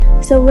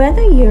So,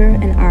 whether you're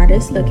an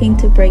artist looking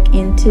to break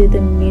into the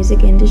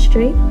music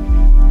industry,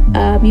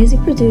 a music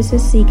producer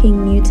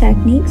seeking new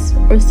techniques,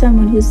 or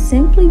someone who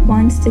simply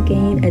wants to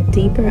gain a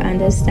deeper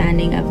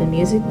understanding of the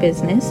music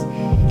business,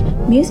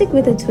 Music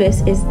with a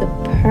Twist is the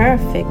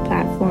perfect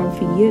platform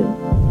for you.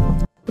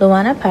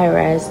 Luana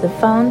Pires, the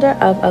founder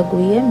of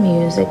Aguia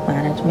Music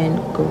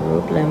Management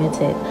Group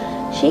Limited.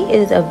 She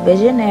is a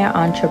visionary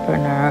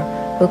entrepreneur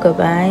who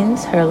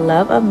combines her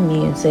love of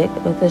music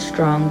with a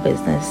strong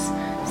business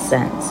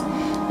sense.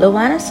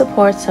 Luana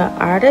supports her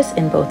artists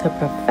in both her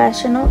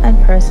professional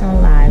and personal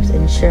lives,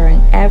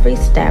 ensuring every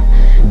step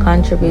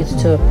contributes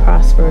to a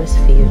prosperous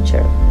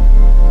future.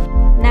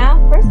 Now,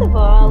 first of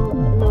all,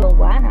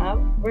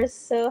 Luana, we're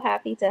so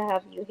happy to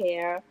have you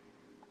here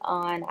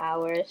on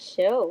our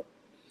show.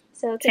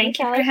 So, can you Thank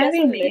you tell for us just a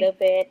having me. little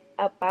bit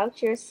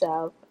about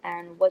yourself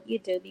and what you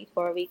do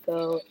before we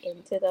go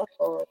into the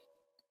whole?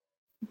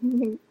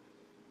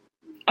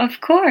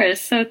 Of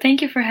course. So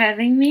thank you for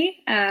having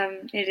me.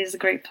 It is a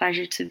great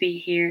pleasure to be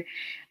here.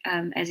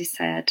 As you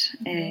said,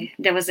 Mhm.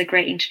 there was a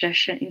great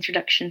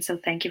introduction. So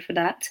thank you for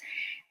that.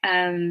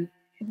 Um,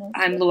 Most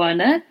I'm welcome.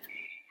 Luana.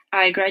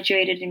 I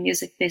graduated in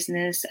music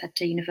business at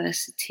the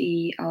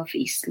University of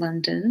East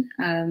London.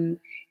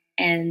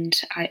 And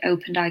I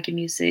opened Aggie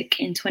Music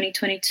in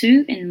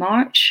 2022 in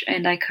March,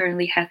 and I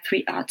currently have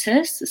three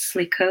artists: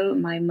 Slicko,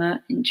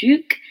 Maima, and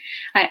Duke.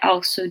 I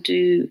also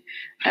do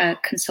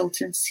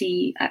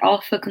consultancy. I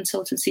offer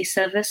consultancy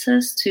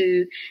services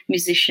to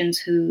musicians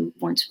who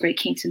want to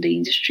break into the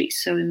industry,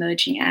 so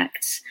emerging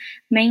acts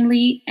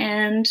mainly.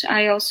 And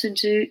I also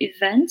do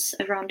events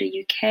around the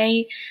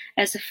UK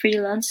as a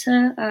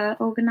freelancer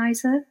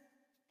organizer.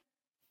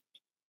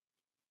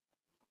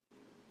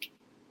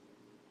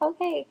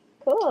 Okay,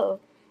 cool.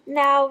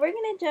 Now we're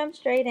gonna jump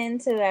straight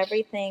into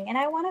everything, and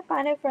I want to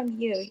find out from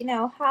you.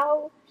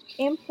 How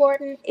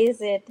important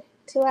is it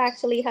to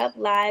actually have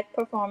live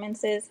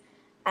performances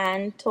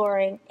and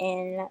touring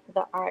in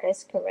the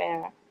artist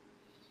career?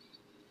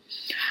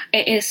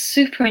 It is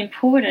super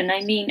important.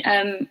 I mean,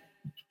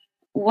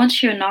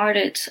 once you're an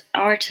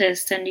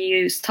artist and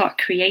you start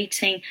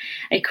creating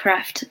a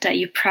craft that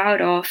you're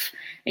proud of,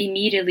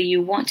 immediately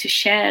you want to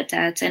share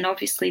that. And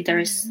obviously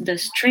there's Mhm. the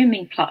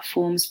streaming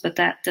platforms, but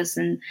that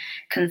doesn't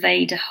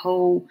convey the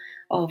whole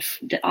of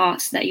the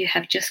art that you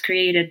have just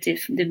created.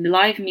 The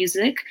live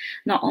music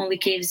not only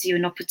gives you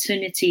an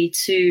opportunity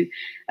to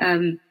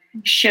um,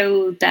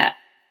 show that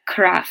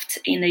craft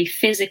in a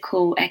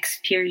physical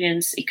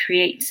experience, it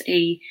creates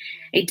a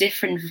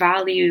different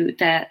value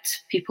that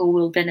people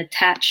will then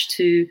attach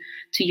to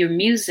your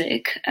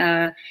music,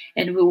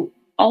 and will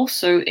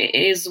also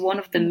is one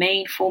of the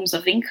main forms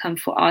of income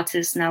for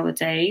artists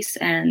nowadays.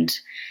 And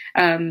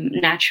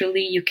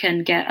naturally, you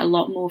can get a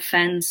lot more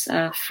fans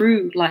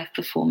through live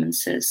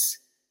performances.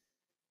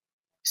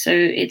 So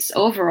it's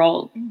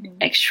overall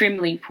Mhm.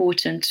 extremely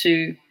important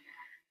to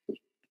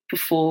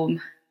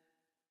perform.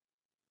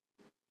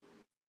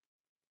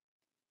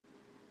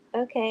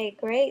 Okay,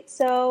 great.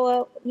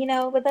 So,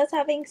 with us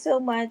having so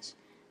much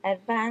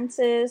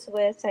advances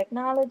with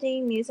technology,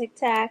 music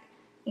tech,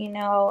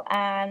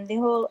 and the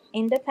whole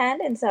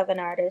independence of an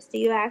artist, do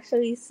you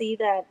actually see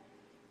that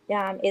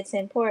it's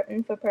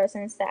important for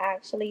persons to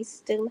actually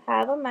still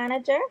have a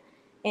manager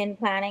in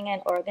planning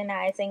and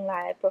organizing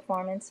live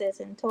performances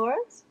and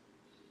tours?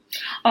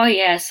 Oh,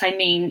 yes. I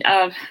mean,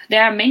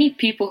 there are many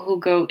people who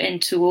go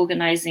into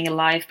organizing a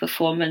live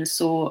performance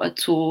or a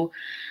tour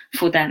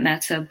for that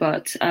matter,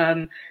 but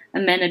a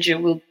manager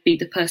will be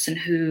the person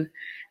who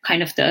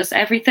kind of does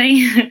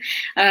everything.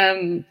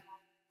 um,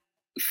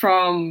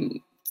 from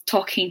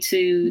talking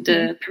to Mhm.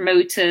 the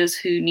promoters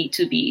who need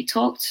to be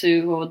talked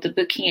to, or the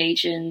booking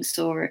agents,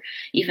 or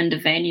even the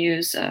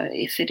venues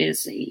if it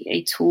is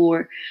a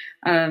tour.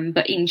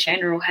 But in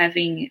general,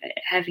 having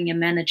a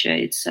manager,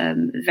 it's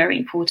very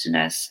important,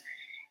 as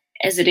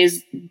it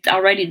is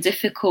already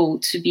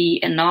difficult to be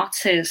an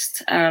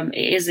artist.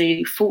 It is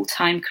a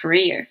full-time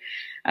career.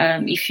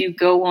 If you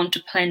go on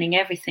to planning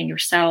everything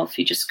yourself,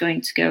 you're just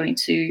going to go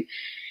into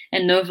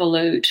an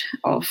overload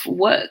of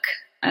work.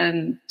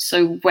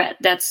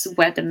 That's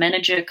where the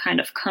manager kind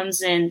of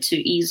comes in to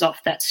ease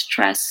off that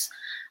stress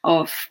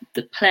of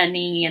the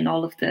planning and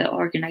all of the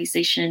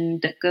organization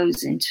that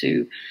goes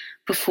into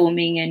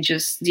performing and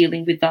just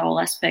dealing with all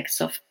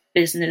aspects of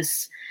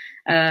business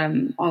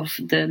of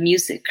the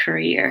music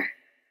career.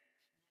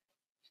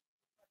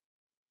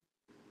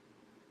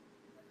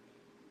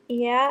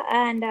 Yeah,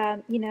 and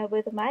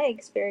with my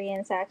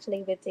experience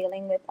actually with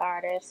dealing with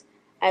artists,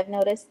 I've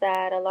noticed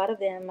that a lot of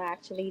them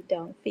actually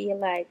don't feel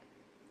like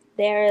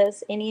there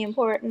is any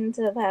importance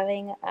of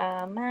having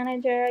a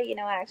manager,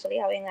 actually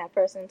having that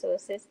person to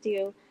assist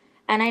you.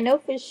 And I know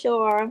for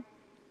sure,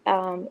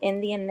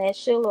 in the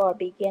initial or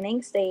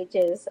beginning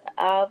stages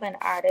of an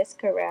artist's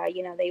career,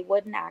 they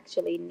wouldn't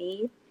actually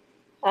need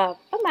a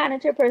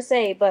manager per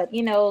se, but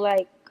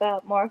like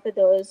more for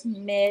those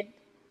mid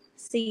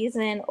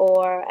season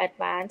or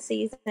advanced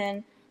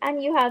season.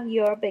 And you have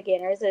your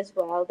beginners as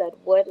well that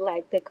would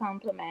like the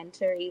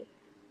complementary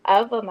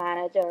of a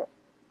manager.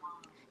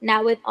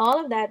 Now, with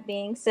all of that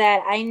being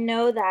said, I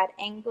know that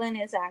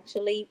England is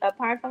actually,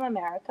 apart from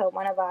America,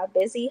 one of our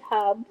busy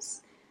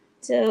hubs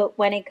to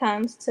when it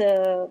comes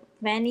to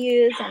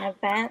venues and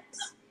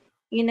events.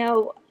 You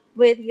know,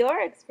 with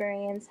your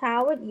experience,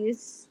 how would you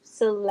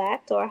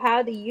select, or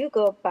how do you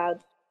go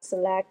about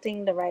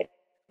selecting the right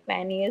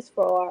venues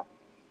for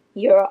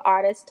your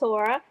artist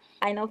tour?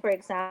 I know, for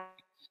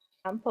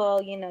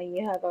example,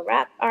 you have a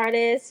rap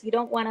artist. You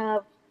don't want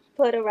to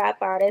put a rap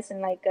artist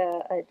in like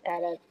a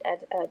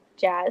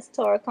jazz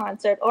tour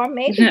concert, or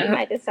maybe you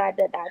might decide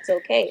that that's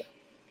okay.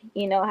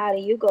 How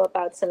do you go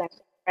about selecting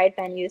the right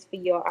venues for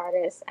your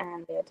artists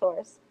and their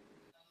tours?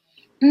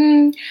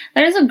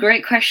 That is a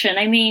great question.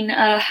 I mean,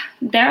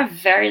 there are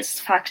various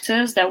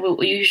factors that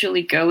will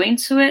usually go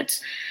into it,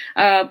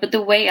 but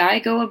the way I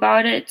go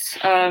about it,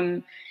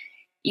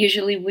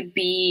 usually would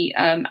be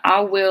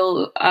I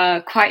will,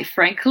 quite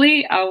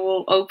frankly, I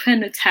will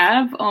open a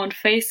tab on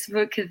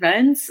Facebook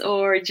events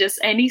or just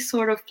any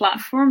sort of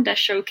platform that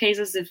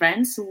showcases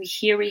events. So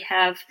here we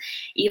have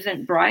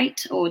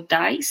Eventbrite or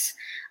Dice.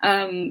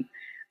 Um,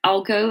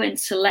 I'll go and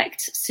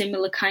select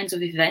similar kinds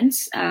of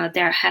events that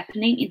are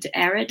happening in the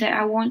area that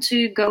I want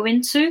to go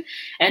into,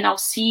 and I'll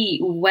see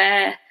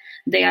where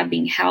they are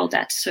being held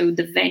at, so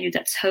the venue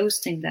that's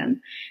hosting them.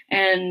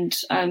 And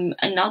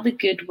another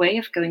good way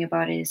of going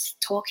about it is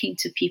talking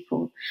to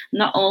people.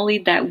 Not only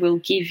that will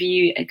give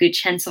you a good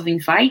chance of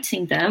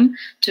inviting them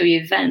to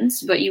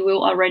events, but you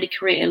will already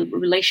create a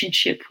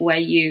relationship where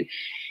you're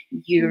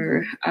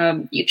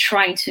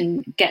trying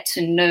to get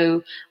to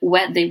know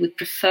where they would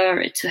prefer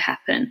it to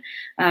happen.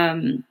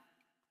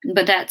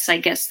 But that's, I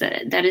guess,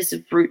 that is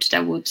a route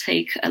that will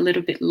take a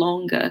little bit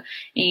longer.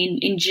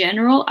 In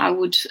general, I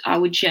would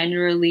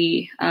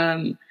generally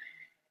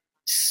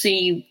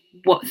see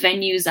what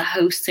venues are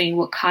hosting,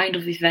 what kind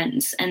of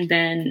events, and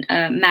then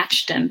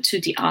match them to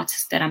the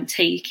artists that I'm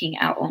taking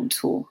out on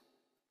tour.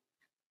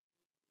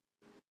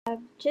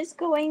 Just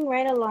going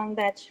right along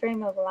that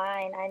stream of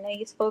line, I know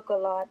you spoke a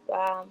lot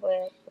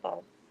with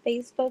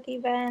Facebook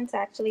events,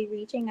 actually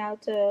reaching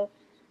out to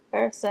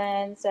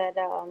persons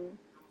and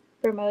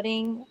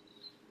promoting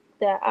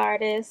the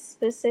artist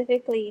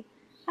specifically.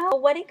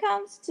 When it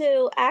comes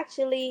to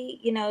actually,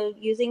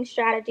 using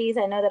strategies,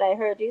 I know that I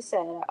heard you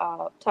said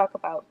talk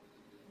about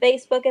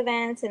Facebook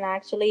events and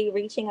actually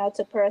reaching out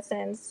to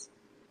persons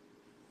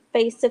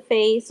face to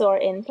face or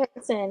in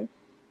person.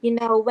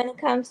 When it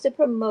comes to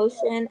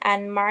promotion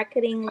and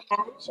marketing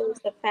live shows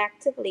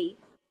effectively,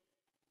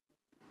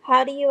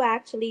 how do you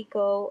actually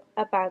go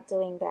about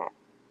doing that?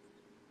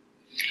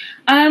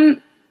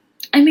 Um,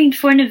 I mean,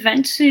 for an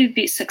event to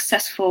be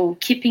successful,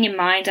 keeping in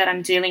mind that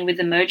I'm dealing with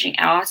emerging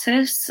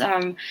artists,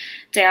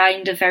 they are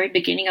in the very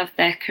beginning of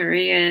their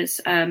careers.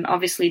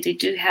 Obviously, they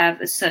do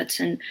have a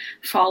certain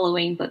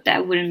following, but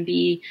that wouldn't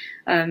be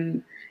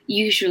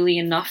usually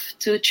enough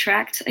to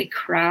attract a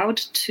crowd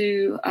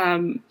to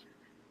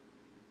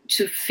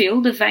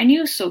fill the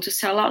venue, so to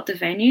sell out the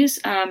venues.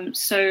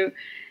 So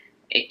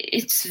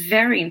it's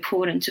very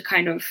important to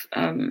kind of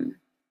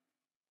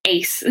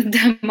ace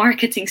the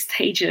marketing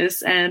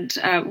stages. And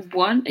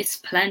one is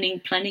planning.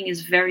 Planning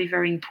is very,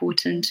 very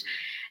important.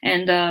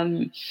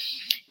 And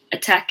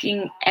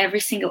attacking every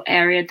single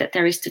area that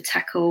there is to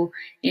tackle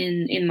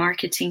in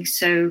marketing.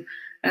 So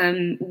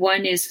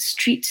one is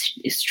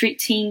street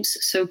teams,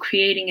 so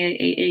creating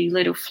a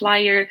little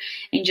flyer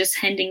and just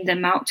handing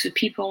them out to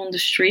people on the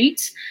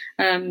street,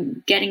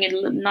 getting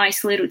a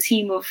nice little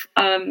team of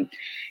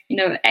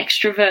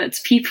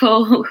extrovert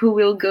people who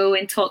will go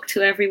and talk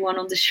to everyone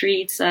on the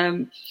streets.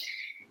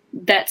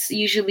 That's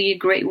usually a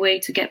great way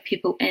to get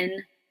people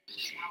in.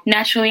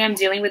 Naturally, I'm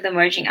dealing with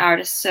emerging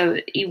artists, so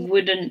it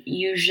wouldn't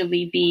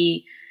usually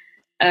be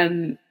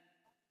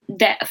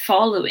that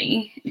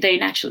following. They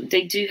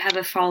do have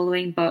a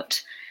following,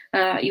 but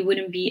it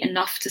wouldn't be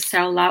enough to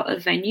sell out a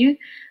venue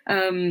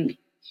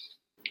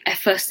at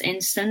first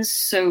instance.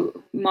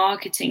 So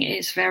marketing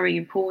is very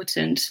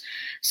important.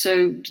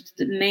 So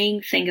the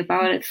main thing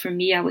about it for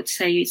me, I would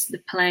say, is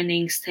the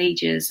planning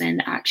stages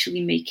and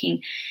actually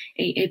making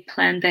a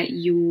plan that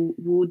you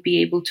would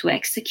be able to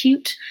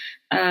execute.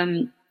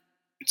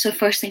 So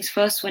first things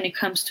first, when it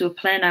comes to a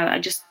plan, I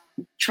just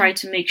try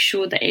to make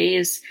sure that it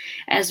is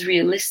as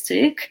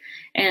realistic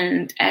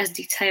and as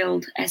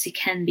detailed as it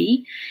can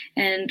be.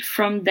 And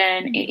from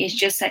then, it is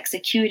just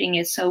executing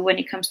it. So when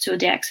it comes to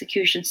the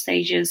execution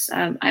stages,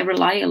 I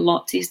rely a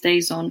lot these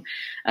days on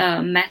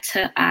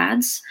meta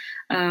ads.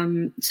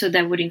 So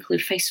that would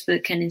include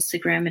Facebook and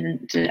Instagram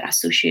and the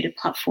associated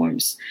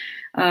platforms.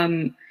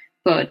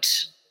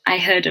 But I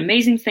heard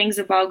amazing things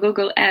about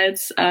Google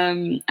Ads.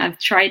 I've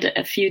tried it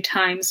a few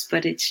times,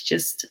 but it's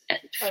just,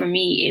 for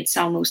me, it's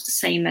almost the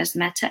same as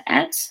Meta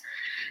Ads.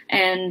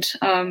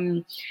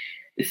 And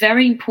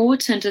very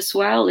important as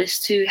well is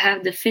to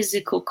have the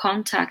physical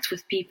contact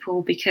with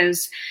people,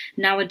 because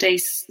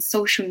nowadays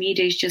social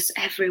media is just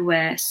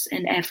everywhere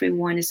and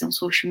everyone is on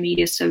social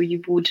media. So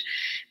you would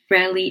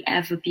rarely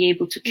ever be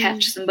able to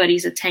catch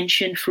somebody's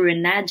attention through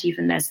an ad,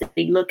 even as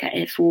they look at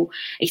it for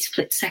a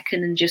split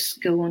second and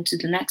just go on to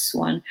the next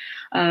one.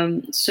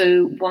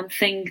 So one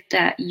thing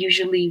that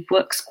usually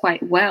works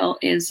quite well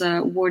is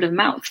word of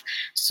mouth.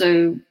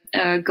 So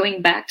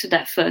going back to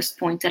that first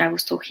point that I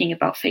was talking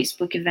about,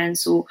 Facebook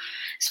events or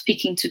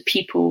speaking to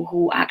people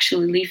who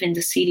actually live in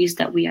the cities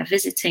that we are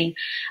visiting,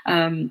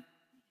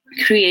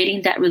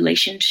 creating that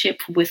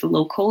relationship with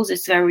locals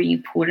is very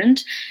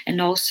important. And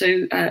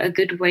also a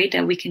good way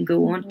that we can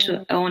go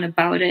on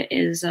about it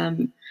is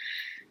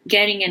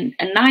getting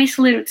a nice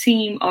little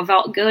team of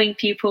outgoing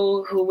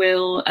people who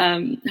will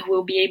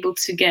be able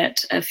to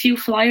get a few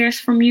flyers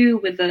from you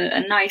with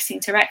a nice a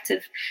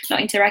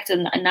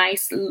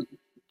nice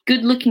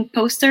good looking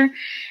poster,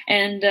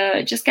 and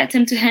just get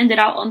them to hand it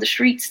out on the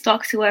streets,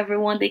 talk to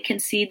everyone they can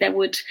see that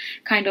would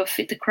kind of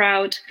fit the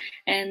crowd.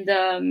 And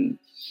that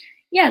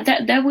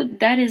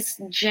is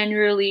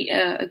generally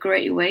a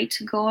great way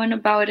to go on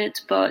about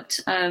it. But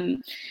I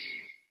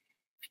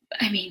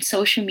mean,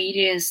 social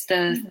media is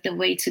the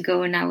way to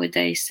go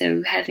nowadays.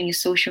 So having a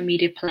social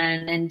media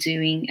plan and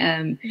doing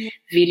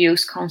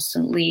videos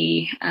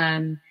constantly,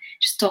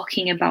 just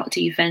talking about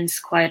the events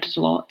quite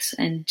a lot,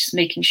 and just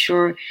making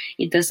sure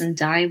it doesn't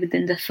die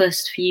within the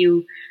first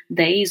few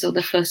days or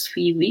the first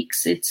few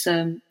weeks. It's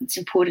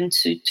important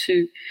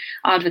to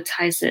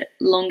advertise it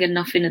long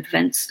enough in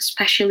advance,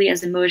 especially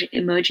as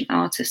emerging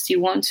artists. You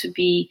want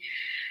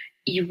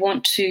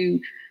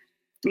to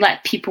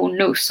let people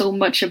know so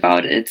much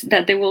about it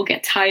that they will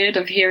get tired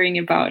of hearing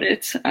about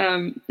it.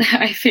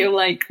 I feel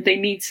like they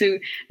need to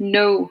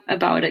know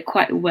about it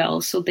quite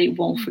well so they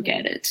won't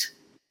forget it.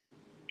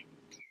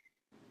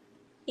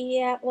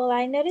 Yeah, well,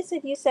 I noticed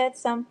that you said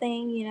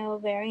something,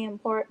 very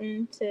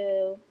important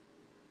to,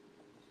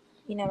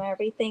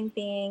 everything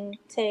being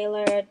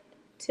tailored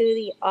to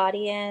the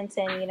audience,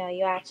 and,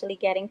 you actually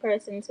getting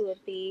persons who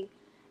would be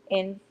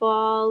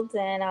involved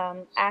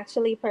and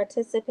actually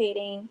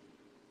participating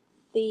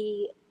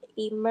the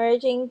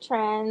emerging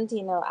trends,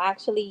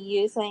 actually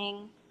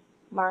using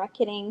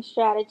marketing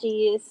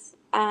strategies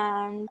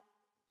and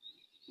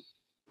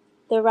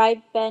the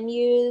right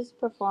venues,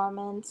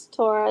 performance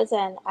tours,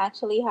 and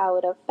actually how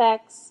it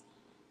affects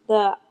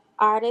the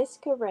artist's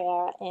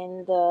career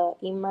in the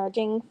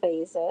emerging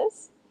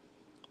phases.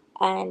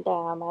 And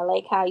I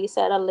like how you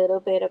said a little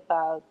bit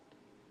about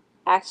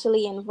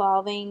actually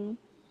involving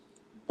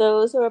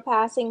those who are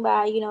passing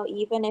by,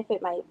 even if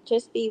it might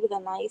just be with a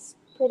nice,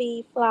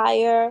 pretty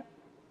flyer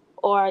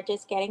or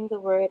just getting the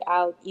word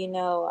out,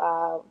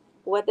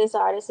 what this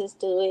artist is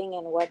doing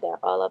and what they're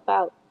all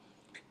about.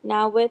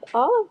 Now, with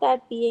all of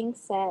that being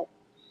said,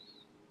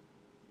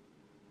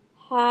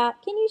 can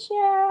you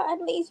share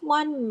at least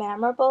one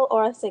memorable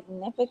or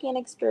significant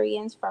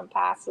experience from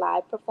past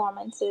live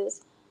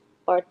performances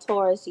or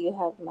tours you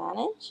have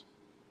managed?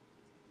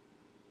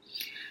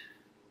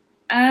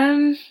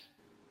 I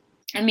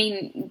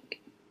mean,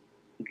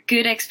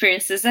 good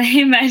experiences, I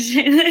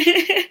imagine.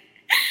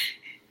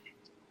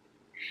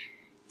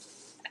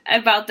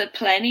 About the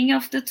planning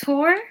of the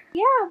tour?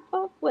 Yeah,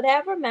 well,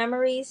 whatever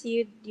memories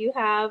you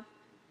have,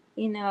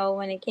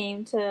 when it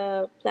came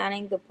to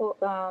planning the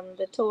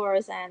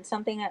tours, and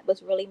something that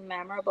was really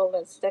memorable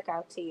that stuck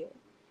out to you.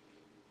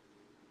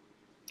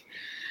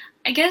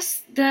 I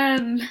guess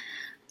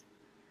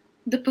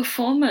the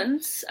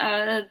performance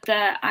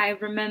that I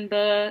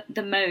remember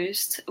the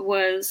most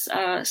was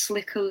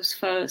Slicko's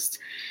first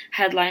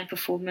headline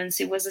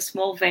performance. It was a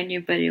small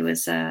venue, but it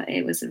was a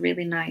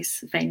really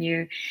nice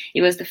venue.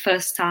 It was the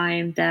first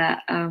time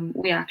that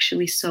we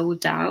actually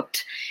sold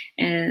out,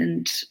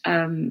 and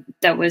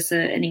that was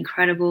an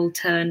incredible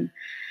turnout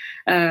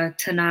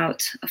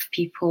of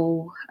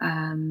people.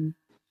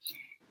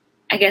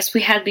 I guess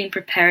we had been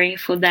preparing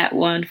for that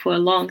one for a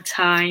long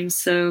time,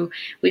 so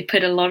we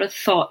put a lot of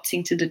thought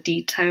into the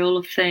detail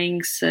of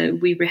things. So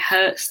we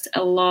rehearsed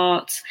a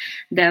lot.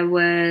 There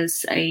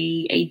was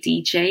a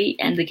DJ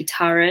and the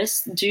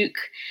guitarist. Duke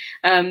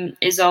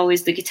is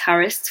always the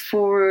guitarist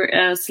for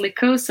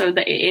Slicko, so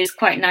that it is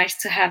quite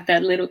nice to have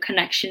that little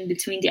connection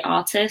between the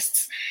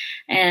artists.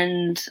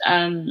 And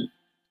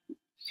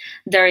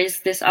there is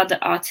this other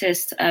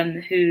artist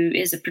who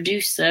is a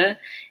producer,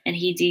 and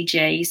he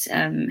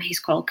DJs. He's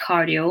called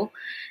Cardio,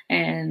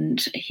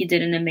 and he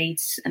did an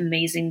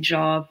amazing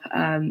job.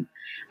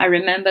 I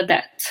remember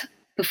that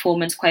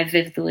performance quite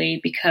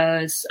vividly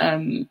because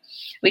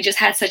we just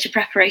had such a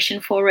preparation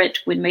for it.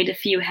 We'd made a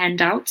few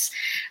handouts,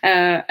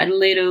 a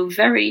little,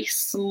 very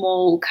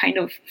small kind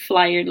of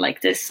flyer like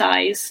this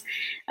size.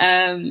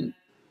 And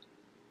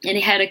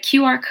it had a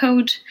QR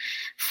code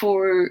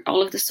for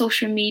all of the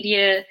social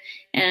media,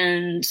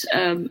 and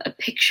a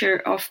picture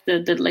of the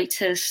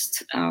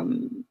latest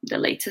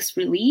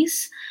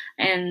release.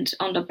 And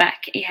on the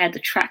back, it had the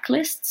track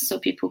list, so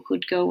people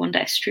could go on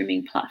that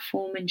streaming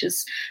platform and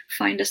just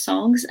find the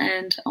songs.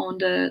 And on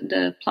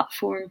the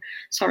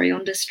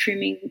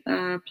streaming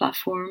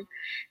platform,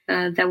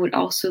 there would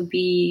also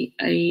be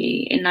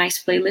a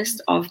nice playlist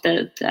of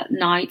that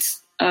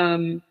night's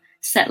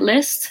set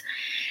list.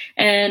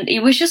 and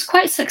it was just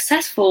quite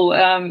successful.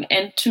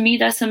 And to me,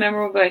 that's a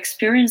memorable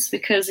experience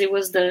because it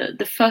was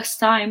the first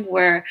time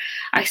where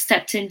I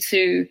stepped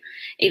into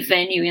a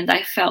venue and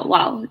I felt,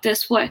 wow,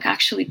 this work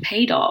actually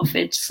paid off.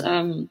 It's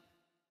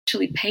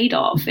actually paid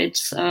off. I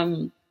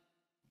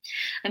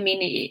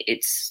mean,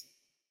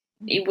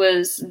 it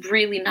was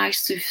really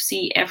nice to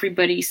see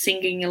everybody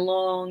singing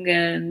along,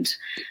 and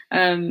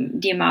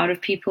the amount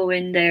of people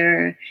in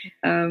there.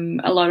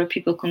 A lot of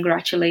people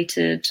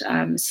congratulated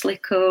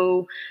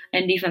Slicko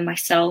and even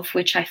myself,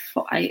 which I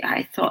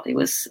thought it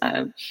was.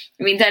 I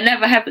mean, that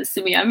never happens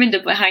to me. I'm in the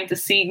behind the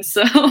scenes,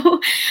 so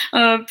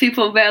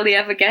people barely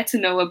ever get to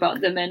know about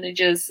the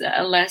managers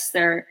unless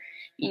they're,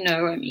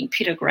 I mean,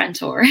 Peter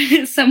Grant or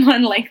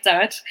someone like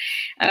that.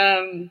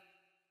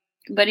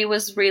 But it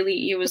was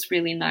really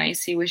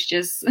nice. It was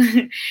just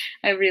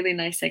a really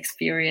nice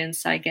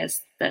experience. I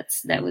guess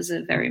that was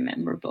a very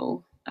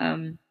memorable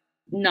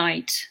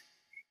night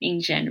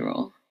in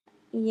general.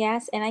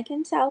 Yes, and I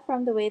can tell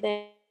from the way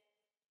that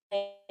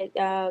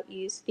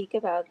you speak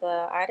about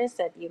the artists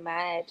that you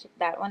manage,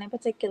 that one in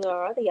particular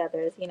or the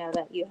others,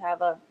 that you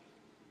have a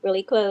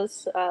really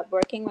close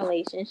working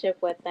relationship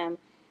with them.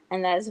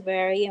 And that's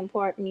very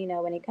important,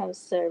 when it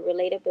comes to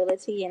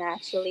relatability and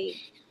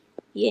actually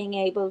being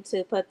able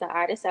to put the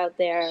artist out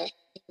there.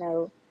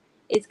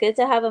 It's good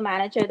to have a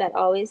manager that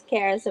always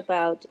cares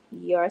about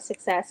your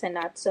success and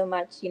not so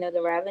much,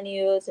 the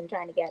revenues and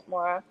trying to get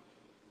more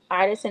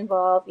artists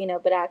involved,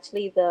 but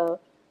actually the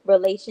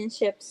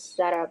relationships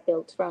that are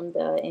built from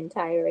the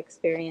entire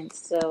experience.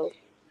 So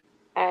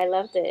I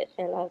loved it.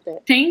 I loved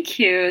it. Thank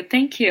you,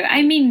 thank you.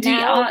 I mean,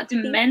 Now,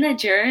 the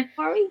manager.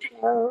 before we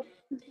go,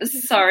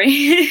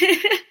 Sorry.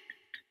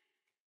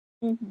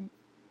 hmm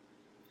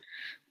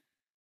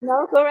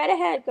no, go right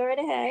ahead. Go right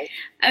ahead.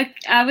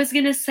 I was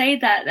gonna say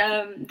that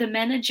the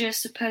manager is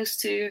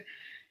supposed to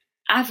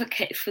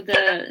advocate for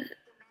the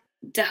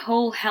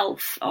whole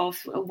health of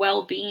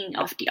well-being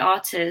of the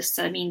artist.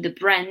 I mean, the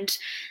brand,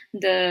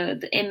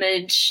 the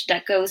image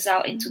that goes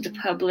out into the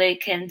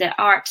public, and the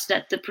art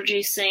that they're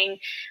producing.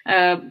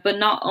 But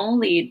not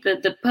only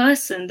the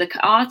person, the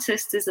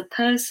artist is a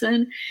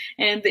person,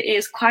 and it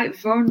is quite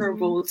Mm-hmm.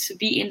 vulnerable to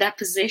be in that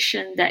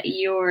position that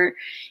your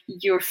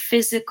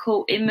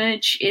physical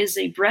image is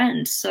a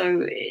brand.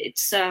 So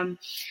it's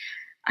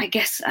I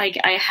guess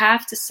I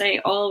have to say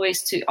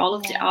always to all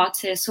of the Yeah.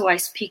 artists who I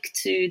speak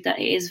to that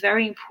it is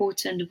very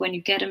important when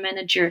you get a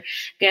manager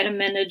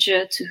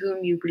to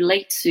whom you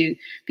relate to,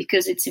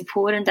 because it's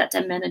important that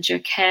the manager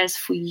cares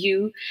for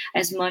you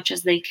as much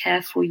as they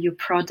care for your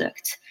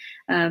product.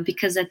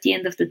 Because at the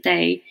end of the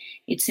day,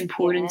 it's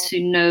important Yeah.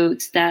 to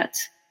note that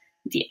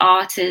the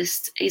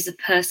artist is a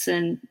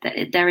person,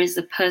 that there is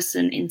a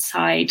person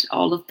inside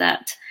all of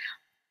that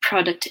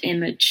product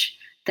image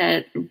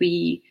that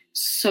we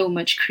so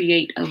much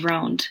create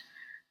around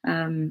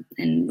and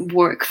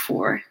work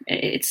for.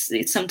 It's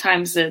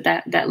sometimes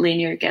that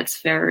linear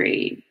gets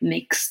very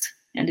mixed,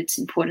 and it's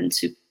important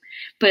to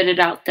put it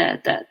out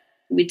there that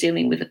we're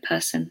dealing with a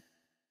person.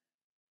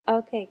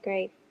 Okay,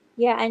 great.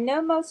 Yeah, I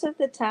know most of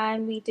the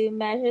time we do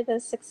measure the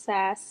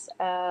success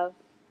of,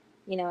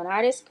 an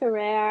artist's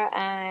career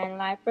and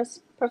live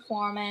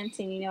performance,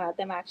 and,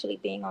 them actually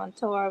being on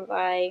tour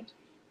by,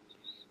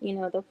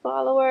 the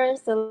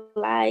followers, the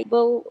like.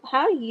 But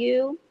how do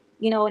you,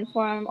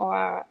 inform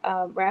or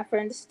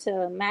reference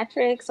to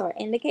metrics or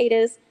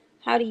indicators?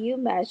 How do you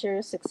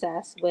measure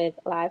success with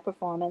live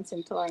performance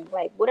and touring?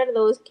 Like, what are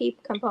those key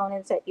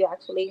components that you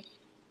actually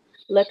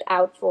look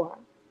out for?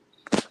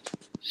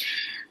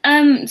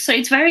 So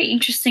it's very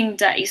interesting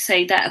that you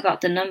say that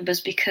about the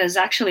numbers, because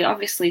actually,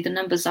 obviously, the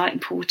numbers are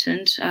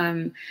important.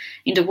 In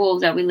the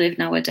world that we live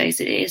nowadays,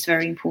 it is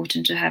very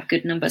important to have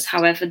good numbers.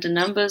 However, the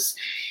numbers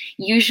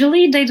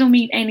usually they don't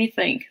mean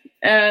anything.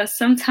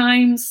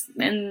 Sometimes,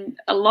 and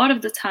a lot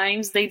of the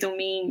times, they don't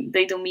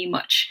mean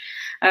much,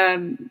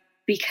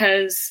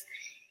 because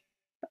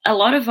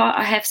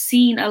I have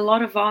seen a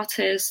lot of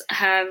artists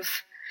have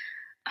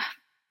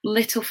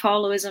little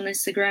followers on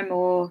Instagram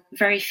or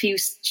very few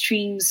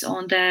streams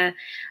on their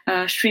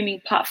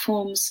streaming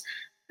platforms,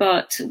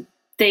 but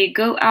they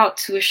go out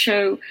to a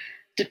show.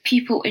 The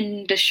people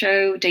in the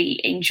show, they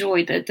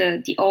enjoy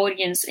the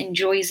audience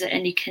enjoys it,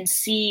 and you can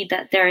see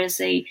that there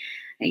is a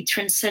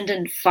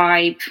transcendent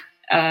vibe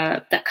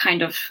that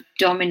kind of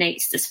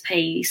dominates the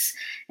space,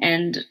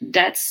 and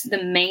that's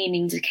the main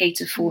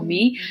indicator for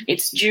me. Mm-hmm.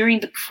 It's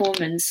during the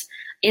performance.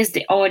 Is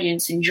the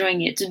audience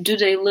enjoying it? Do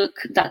they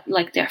look that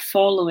like they're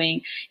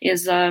following?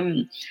 Is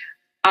are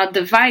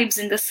the vibes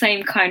in the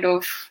same kind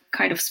of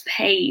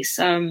space?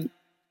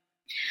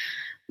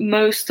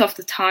 Most of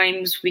the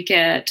times we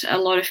get a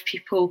lot of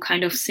people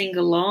kind of sing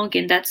along,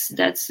 and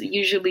that's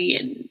usually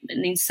an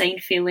insane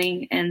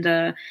feeling. And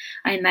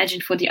I imagine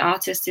for the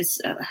artist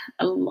it's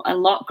a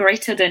lot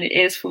greater than it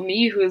is for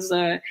me, who's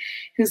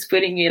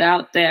putting it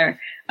out there.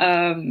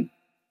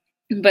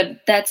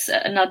 But that's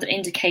another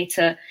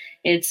indicator.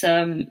 It's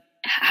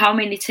how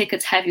many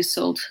tickets have you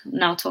sold?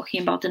 Now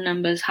talking about the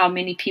numbers, how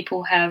many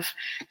people have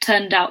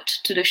turned out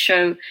to the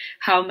show?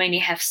 How many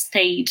have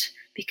stayed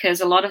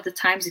because a lot of the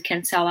times you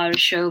can sell out a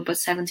show, but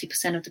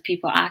 70% of the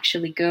people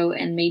actually go,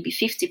 and maybe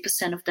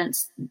 50% of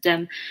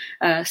them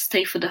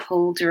stay for the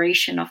whole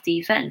duration of the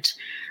event.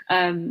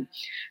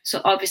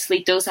 So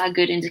obviously those are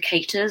good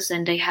indicators,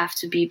 and they have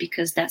to be,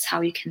 because that's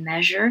how you can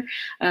measure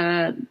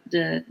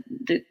the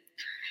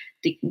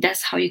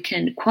that's how you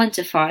can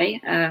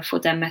quantify, for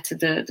that matter,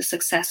 the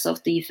success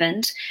of the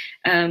event.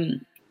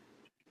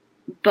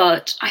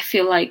 But I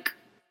feel like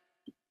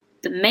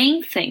the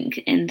main thing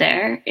in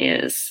there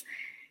is,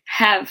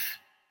 has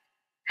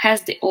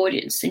the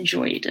audience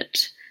enjoyed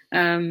it?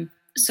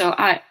 So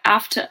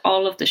after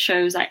all of the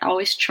shows, I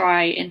always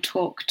try and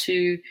talk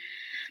to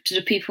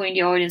the people in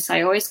the audience.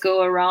 I always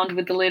go around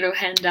with the little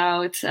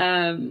handout,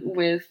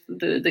 with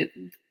the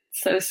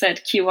so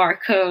said QR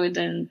code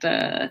and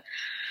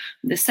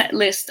the set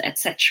list,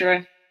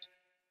 etc.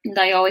 And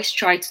I always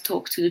try to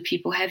talk to the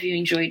people. Have you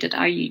enjoyed it?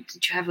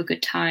 Did you have a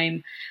good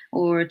time?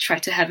 Or try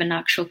to have an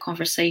actual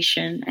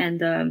conversation.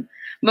 And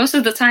most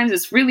of the times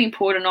it's really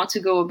important not to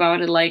go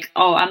about it like,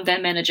 oh, I'm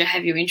their manager,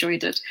 have you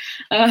enjoyed it?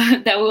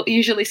 That will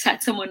usually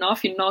set someone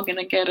off. You're not going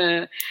to get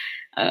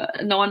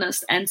an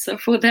honest answer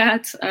for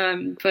that.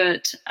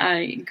 But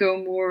I go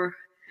more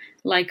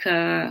like,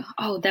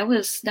 oh, that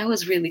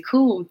was really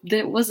cool,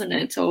 wasn't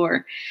it?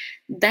 Or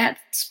that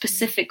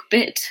specific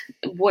bit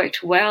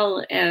worked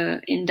well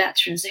in that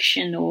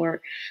transition,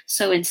 or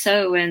so and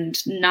so, and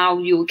now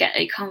you'll get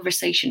a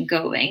conversation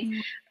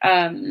going,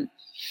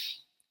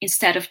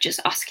 instead of just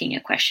asking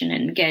a question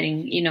and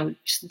getting,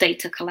 just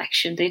data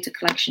collection. Data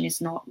collection is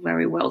not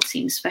very well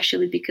seen,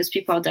 especially because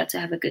people are there to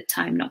have a good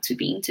time, not to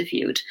be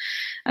interviewed.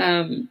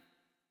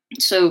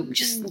 So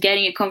just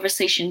getting a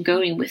conversation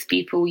going with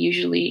people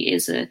usually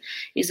is a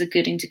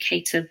good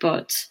indicator.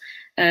 But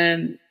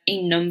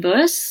in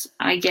numbers,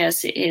 I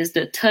guess it is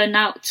the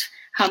turnout,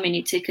 how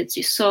many tickets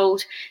you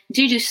sold,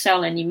 did you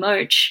sell any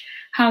merch,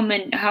 how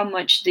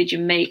much did you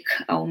make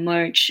on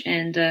merch,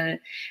 and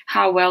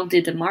how well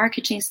did the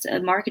marketing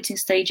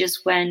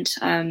stages went.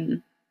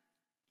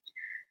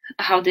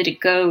 How did it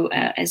go?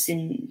 As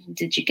in,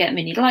 did you get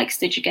many likes?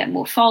 Did you get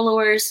more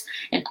followers?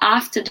 And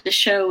after the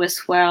show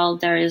as well,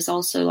 there is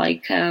also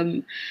like,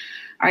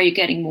 are you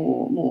getting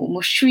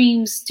more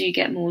streams? Do you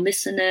get more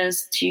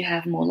listeners? Do you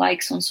have more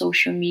likes on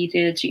social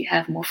media? Do you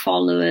have more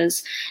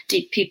followers?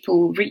 Did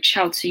people reach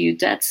out to you?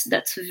 That's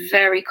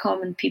very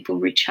common. People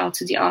reach out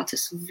to the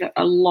artists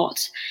a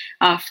lot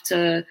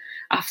after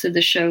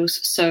the shows.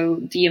 So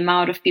the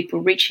amount of people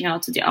reaching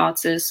out to the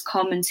artists,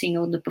 commenting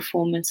on the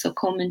performance or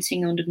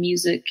commenting on the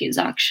music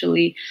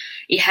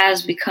it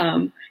has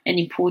become an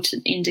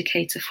important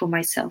indicator for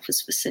myself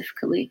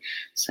specifically.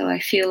 So I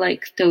feel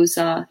like those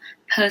are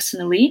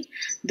personally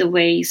the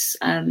ways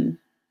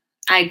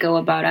I go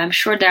about it. I'm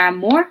sure there are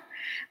more,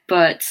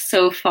 but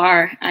so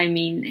far, I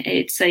mean,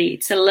 it's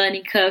a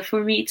learning curve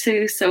for me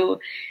too. So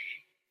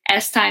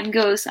as time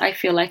goes, I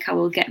feel like I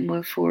will get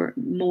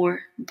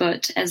more,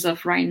 but as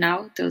of right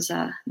now, those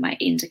are my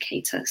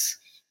indicators.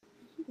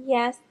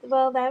 Yes,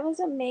 well, that was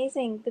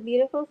amazing. The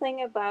beautiful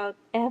thing about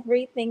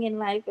everything in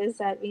life is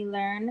that we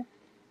learn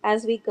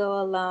as we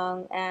go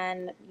along,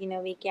 and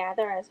we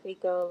gather as we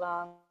go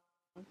along.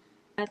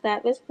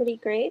 That was pretty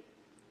great.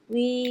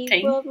 We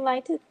Okay. would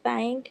like to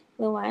thank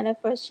Luana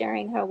for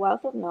sharing her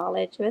wealth of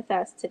knowledge with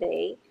us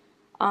today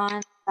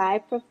on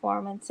live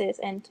performances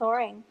and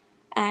touring.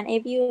 And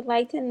if you would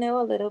like to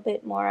know a little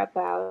bit more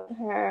about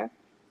her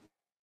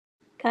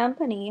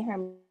company, her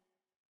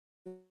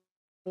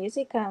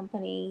music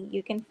company,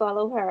 you can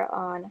follow her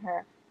on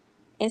her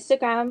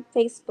Instagram,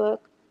 Facebook,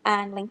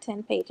 and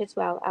LinkedIn page as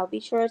well. I'll be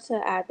sure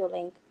to add the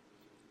link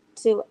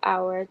to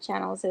our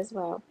channels as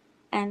well.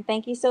 And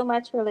thank you so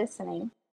much for listening.